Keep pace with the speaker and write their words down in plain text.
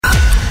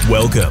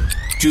Welcome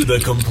to the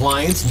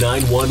Compliance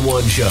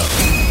 911 Show,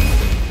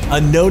 a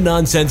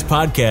no-nonsense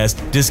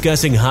podcast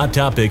discussing hot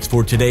topics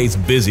for today's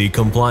busy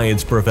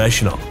compliance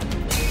professional.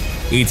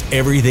 It's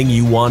everything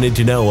you wanted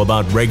to know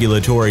about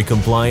regulatory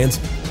compliance,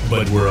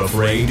 but we're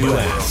afraid to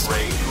ask.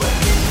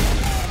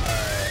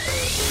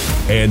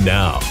 And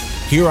now,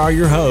 here are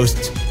your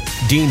hosts,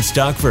 Dean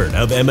Stockford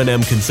of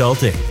M&M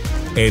Consulting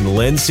and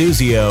Len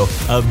Suzio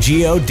of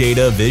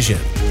GeoData Vision.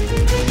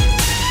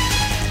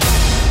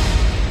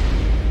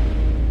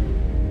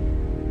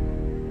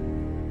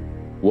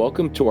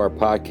 Welcome to our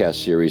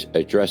podcast series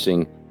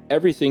addressing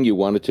everything you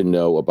wanted to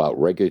know about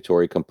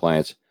regulatory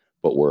compliance,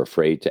 but were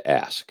afraid to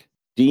ask.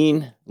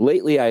 Dean,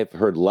 lately I have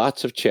heard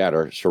lots of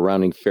chatter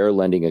surrounding fair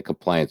lending and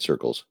compliance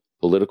circles,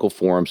 political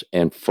forums,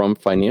 and from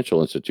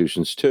financial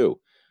institutions too.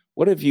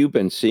 What have you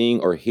been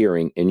seeing or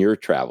hearing in your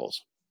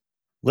travels?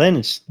 Len,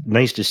 it's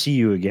nice to see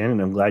you again,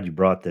 and I'm glad you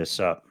brought this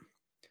up.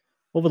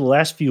 Over the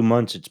last few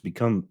months, it's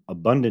become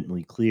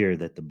abundantly clear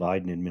that the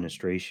Biden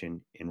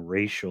administration and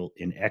racial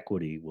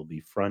inequity will be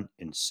front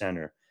and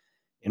center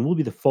and will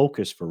be the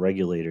focus for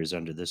regulators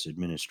under this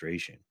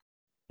administration.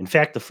 In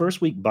fact, the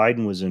first week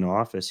Biden was in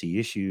office, he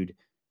issued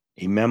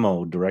a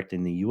memo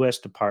directing the U.S.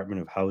 Department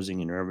of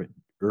Housing and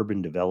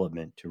Urban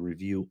Development to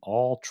review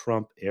all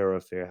Trump-era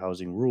fair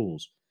housing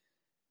rules.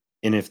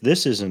 And if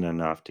this isn't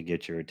enough to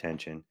get your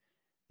attention,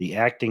 the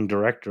acting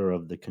director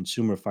of the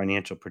Consumer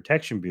Financial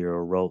Protection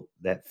Bureau wrote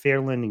that fair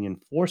lending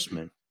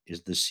enforcement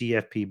is the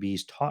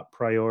CFPB's top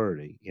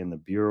priority, and the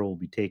Bureau will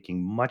be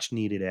taking much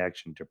needed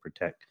action to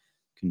protect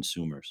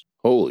consumers.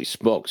 Holy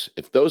smokes.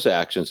 If those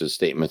actions and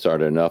statements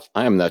aren't enough,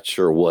 I am not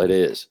sure what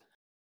is.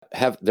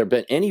 Have there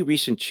been any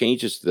recent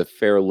changes to the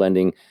fair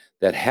lending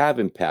that have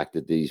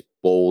impacted these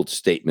bold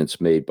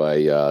statements made by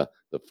the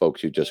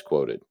folks you just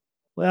quoted?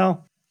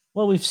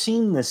 Well, we've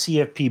seen the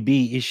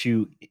CFPB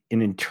issue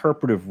an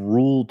interpretive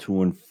rule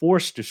to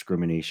enforce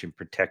discrimination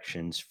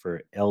protections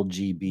for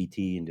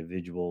LGBT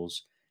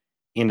individuals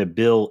in a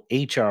bill,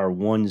 H.R.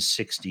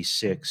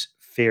 166,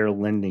 Fair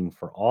Lending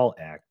for All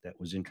Act, that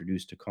was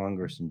introduced to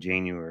Congress in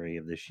January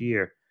of this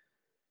year.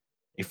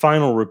 A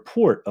final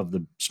report of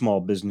the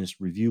Small Business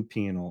Review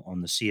Panel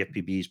on the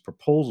CFPB's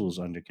proposals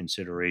under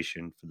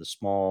consideration for the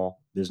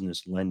Small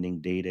Business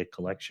Lending Data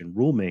Collection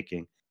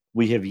rulemaking.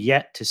 We have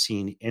yet to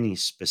see any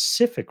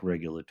specific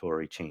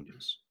regulatory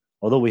changes.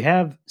 Although we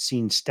have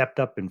seen stepped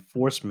up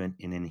enforcement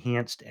and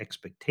enhanced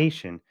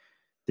expectation,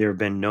 there have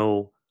been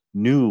no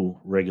new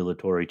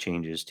regulatory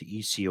changes to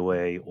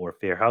ECOA or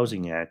Fair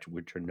Housing Act,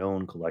 which are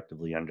known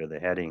collectively under the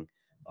heading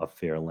of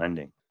fair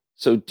lending.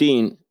 So,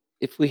 Dean,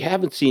 if we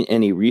haven't seen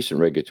any recent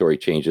regulatory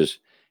changes,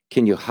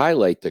 can you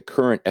highlight the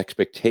current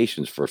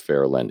expectations for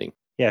fair lending?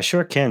 Yeah,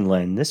 sure can,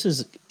 Len. This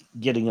is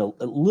getting a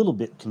little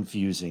bit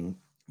confusing,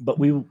 but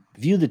we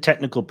view the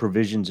technical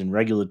provisions and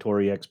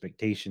regulatory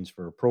expectations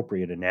for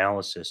appropriate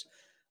analysis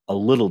a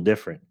little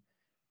different.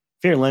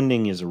 Fair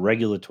lending is a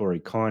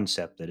regulatory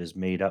concept that is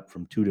made up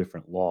from two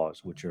different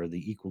laws, which are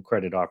the Equal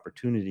Credit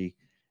Opportunity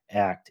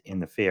Act and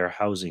the Fair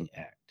Housing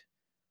Act.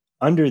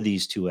 Under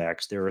these two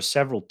acts, there are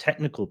several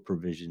technical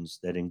provisions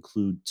that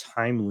include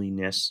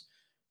timeliness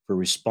for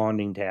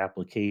responding to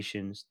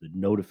applications, the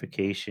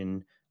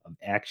notification of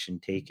action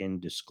taken,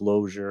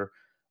 disclosure,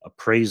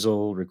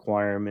 appraisal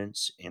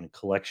requirements, and a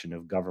collection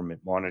of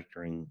government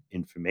monitoring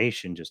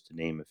information, just to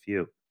name a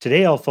few.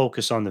 Today, I'll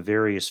focus on the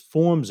various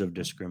forms of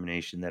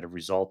discrimination that have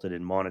resulted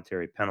in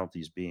monetary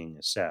penalties being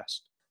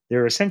assessed.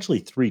 There are essentially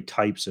three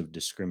types of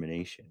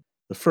discrimination.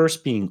 The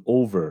first being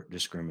overt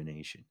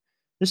discrimination.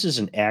 This is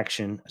an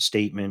action, a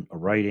statement, a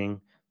writing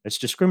that's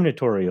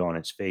discriminatory on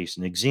its face.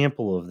 An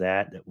example of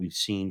that we've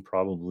seen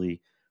probably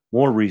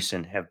more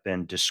recent have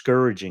been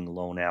discouraging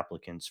loan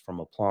applicants from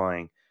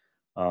applying.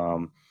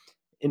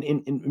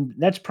 And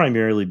that's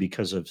primarily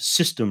because of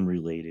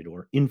system-related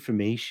or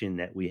information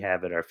that we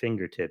have at our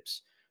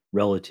fingertips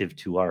relative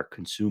to our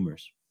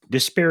consumers.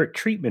 Disparate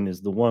treatment is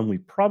the one we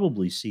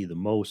probably see the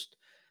most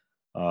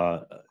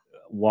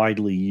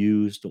widely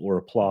used or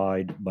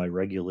applied by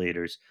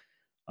regulators.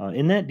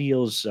 And that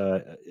deals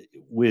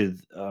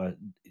with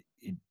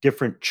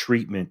different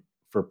treatment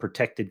for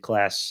protected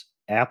class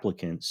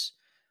applicants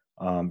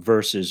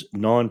versus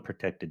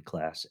non-protected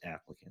class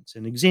applicants.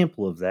 An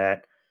example of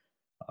that,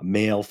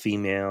 male,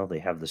 female, they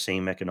have the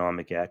same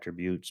economic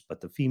attributes, but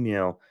the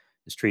female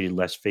is treated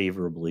less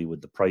favorably with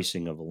the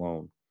pricing of a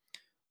loan.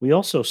 We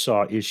also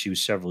saw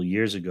issues several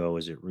years ago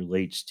as it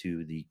relates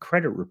to the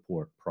credit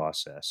report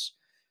process.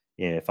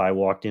 If I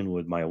walked in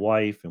with my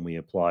wife and we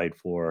applied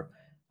for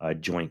a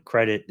joint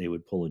credit, they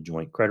would pull a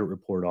joint credit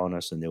report on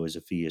us, and there was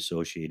a fee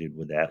associated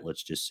with that,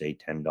 let's just say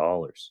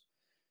 $10.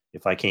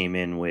 If I came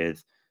in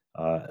with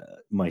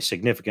my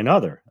significant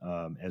other,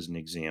 as an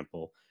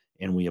example,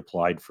 and we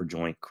applied for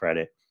joint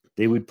credit,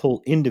 they would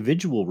pull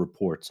individual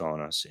reports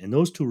on us, and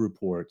those two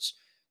reports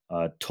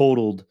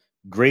totaled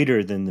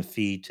greater than the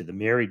fee to the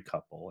married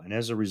couple. And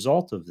as a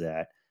result of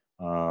that,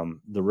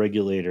 the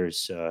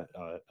regulators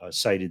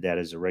cited that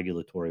as a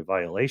regulatory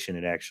violation.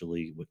 It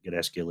actually would get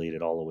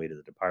escalated all the way to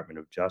the Department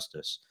of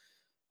Justice.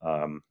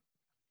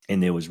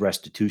 and there was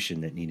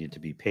restitution that needed to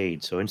be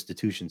paid. So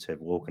institutions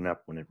have woken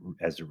up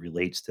as it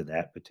relates to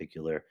that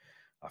particular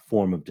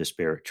form of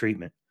disparate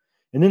treatment.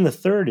 And then the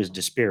third is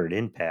disparate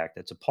impact.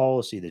 That's a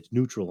policy that's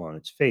neutral on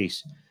its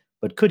face,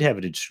 but could have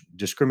a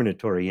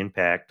discriminatory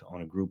impact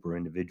on a group or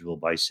individual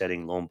by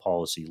setting loan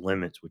policy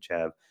limits, which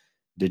have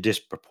the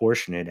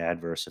disproportionate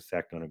adverse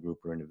effect on a group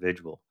or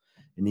individual.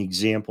 And the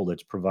example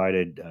that's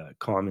provided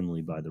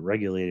commonly by the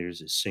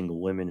regulators is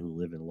single women who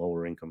live in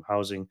lower income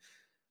housing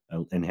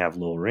and have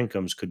lower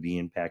incomes could be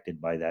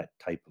impacted by that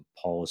type of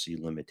policy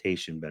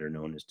limitation, better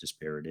known as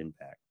disparate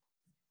impact.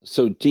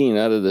 So, Dean,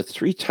 out of the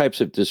three types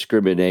of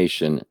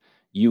discrimination,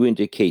 you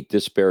indicate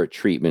disparate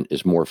treatment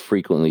is more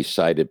frequently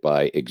cited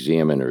by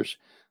examiners.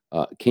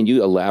 Can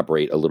you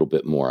elaborate a little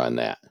bit more on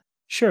that?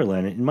 Sure,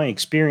 Len. In my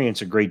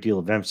experience, a great deal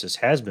of emphasis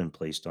has been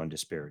placed on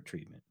disparate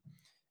treatment.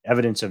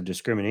 Evidence of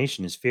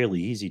discrimination is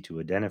fairly easy to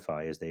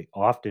identify as they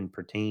often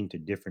pertain to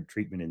different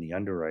treatment in the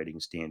underwriting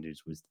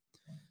standards with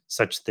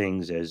such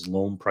things as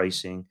loan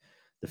pricing,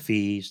 the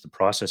fees, the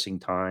processing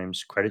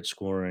times, credit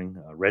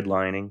scoring,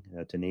 redlining,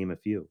 to name a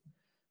few.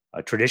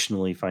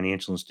 Traditionally,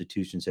 financial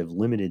institutions have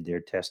limited their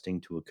testing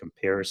to a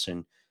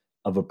comparison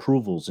of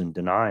approvals and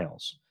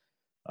denials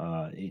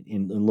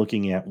in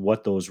looking at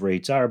what those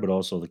rates are, but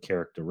also the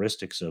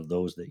characteristics of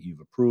those that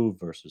you've approved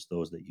versus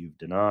those that you've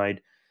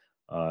denied,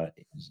 uh,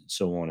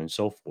 so on and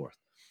so forth.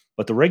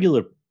 But the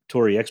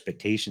regulatory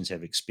expectations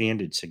have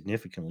expanded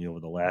significantly over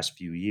the last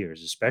few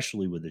years,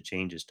 especially with the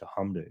changes to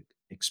HMDA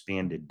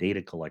expanded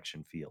data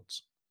collection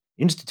fields.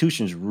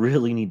 Institutions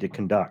really need to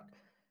conduct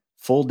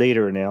full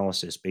data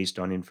analysis based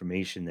on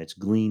information that's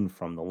gleaned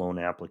from the loan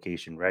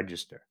application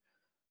register.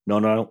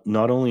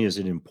 Not only is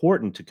it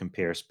important to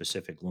compare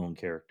specific loan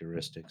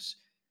characteristics,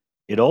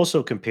 it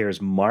also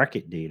compares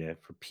market data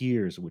for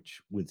peers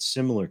with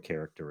similar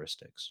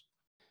characteristics.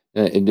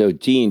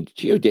 Dean,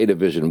 Geodata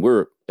Vision,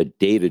 we're a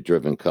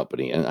data-driven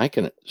company, and I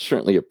can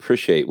certainly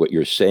appreciate what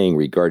you're saying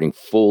regarding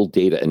full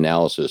data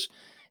analysis.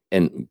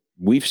 And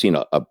we've seen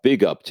a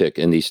big uptick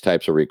in these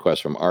types of requests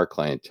from our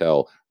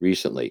clientele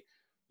recently.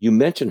 You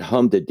mentioned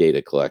HMDA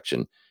data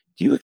collection.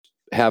 Do you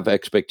have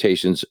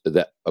expectations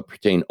that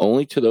pertain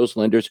only to those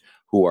lenders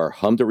who are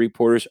HMDA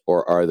reporters,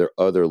 or are there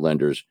other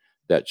lenders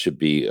that should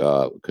be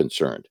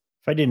concerned?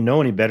 If I didn't know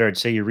any better, I'd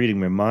say you're reading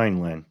my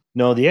mind, Len.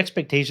 No, the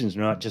expectations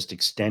are not just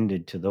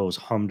extended to those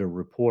HMDA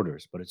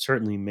reporters, but it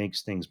certainly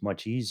makes things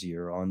much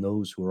easier on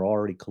those who are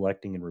already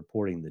collecting and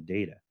reporting the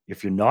data.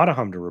 If you're not a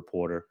HMDA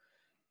reporter,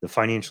 the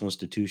financial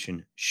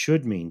institution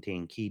should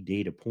maintain key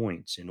data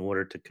points in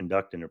order to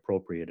conduct an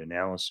appropriate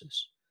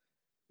analysis.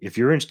 If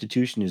your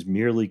institution is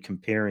merely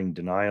comparing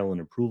denial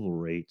and approval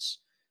rates,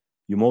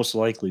 you most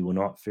likely will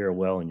not fare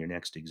well in your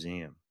next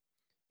exam.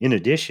 In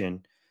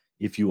addition,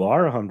 if you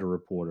are a HMDA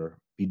reporter,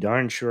 be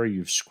darn sure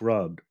you've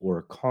scrubbed or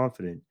are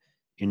confident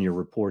in your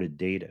reported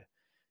data.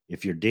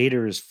 If your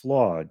data is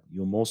flawed,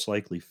 you'll most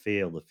likely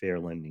fail the fair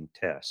lending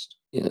test.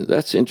 Yeah,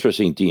 that's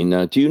interesting, Dean.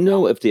 Now, do you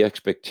know if the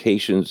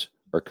expectations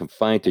are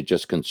confined to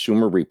just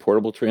consumer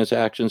reportable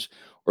transactions,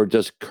 or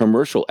does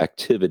commercial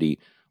activity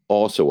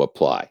also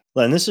apply?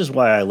 Well, and this is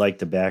why I like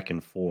the back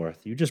and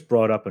forth. You just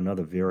brought up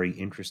another very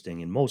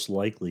interesting and most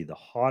likely the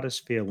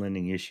hottest fair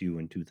lending issue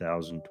in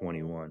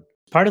 2021.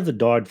 Part of the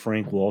Dodd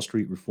Frank Wall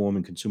Street Reform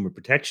and Consumer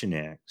Protection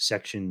Act,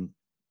 Section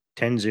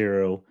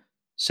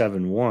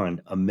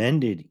 10071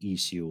 amended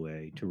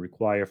ECOA to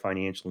require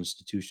financial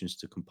institutions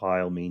to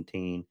compile,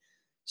 maintain,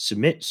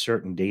 submit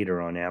certain data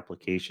on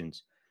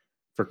applications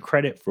for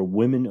credit for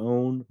women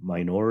owned,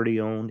 minority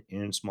owned,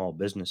 and small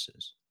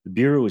businesses. The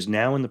Bureau is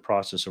now in the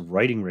process of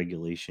writing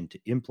regulation to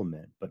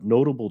implement, but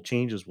notable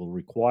changes will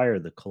require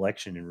the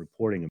collection and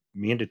reporting of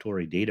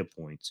mandatory data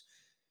points,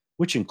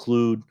 which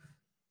include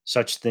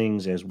such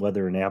things as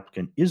whether an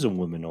applicant is a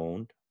woman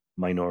owned,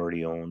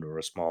 minority owned, or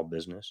a small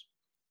business,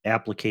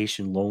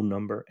 application loan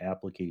number,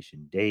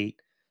 application date,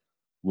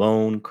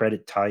 loan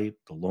credit type,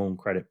 the loan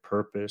credit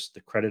purpose,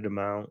 the credit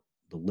amount,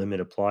 the limit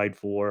applied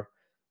for,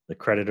 the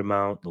credit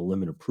amount, the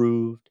limit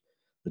approved,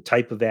 the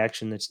type of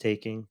action that's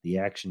taking, the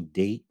action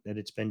date that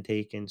it's been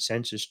taken,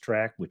 census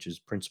tract, which is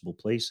principal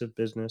place of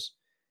business,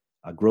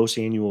 gross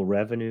annual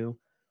revenue,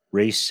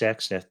 race,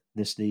 sex,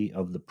 ethnicity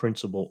of the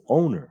principal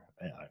owner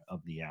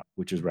of the app,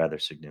 which is rather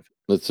significant.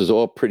 This is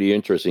all pretty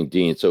interesting,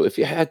 Dean. So, if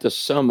you had to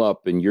sum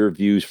up in your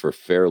views for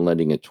fair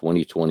lending in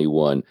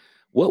 2021,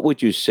 what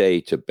would you say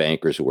to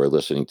bankers who are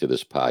listening to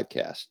this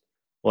podcast?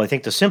 Well, I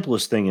think the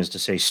simplest thing is to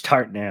say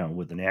start now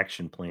with an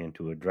action plan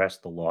to address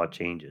the law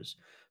changes.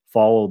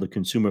 Follow the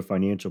Consumer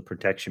Financial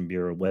Protection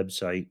Bureau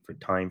website for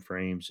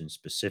timeframes and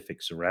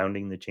specifics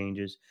surrounding the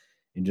changes,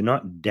 and do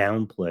not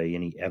downplay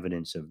any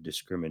evidence of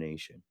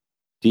discrimination.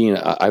 Dean,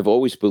 I've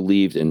always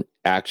believed in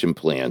action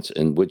plans,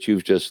 and what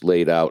you've just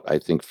laid out, I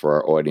think, for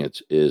our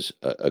audience is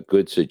a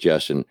good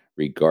suggestion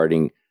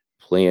regarding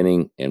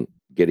planning and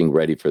getting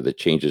ready for the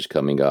changes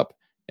coming up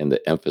and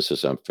the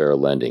emphasis on fair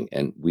lending.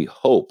 And we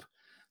hope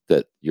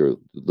that the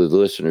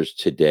listeners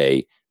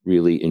today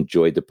really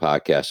enjoyed the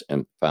podcast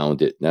and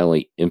found it not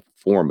only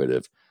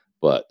informative,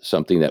 but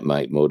something that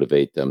might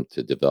motivate them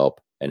to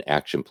develop an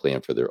action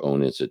plan for their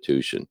own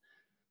institution.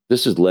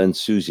 This is Len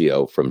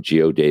Suzio from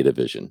Geodata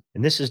Vision.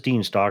 And this is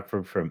Dean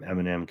Stockford from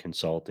M&M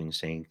Consulting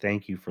saying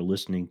thank you for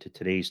listening to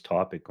today's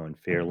topic on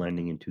fair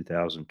lending in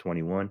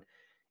 2021,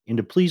 and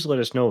to please let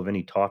us know of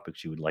any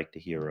topics you would like to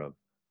hear of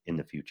in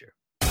the future.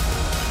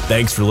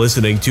 Thanks for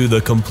listening to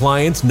the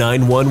Compliance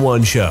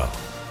 911 Show.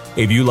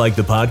 If you like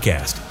the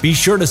podcast, be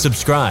sure to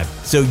subscribe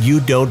so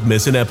you don't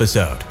miss an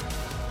episode.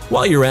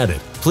 While you're at it,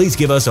 please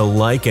give us a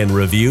like and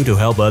review to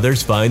help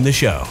others find the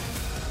show.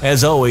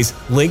 As always,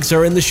 links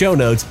are in the show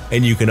notes,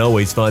 and you can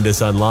always find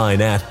us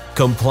online at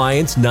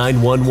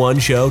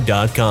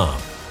compliance911show.com.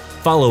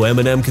 Follow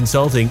M&M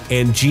Consulting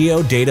and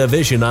Geodata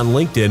Vision on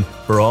LinkedIn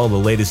for all the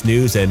latest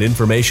news and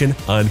information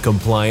on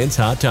compliance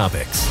hot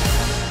topics.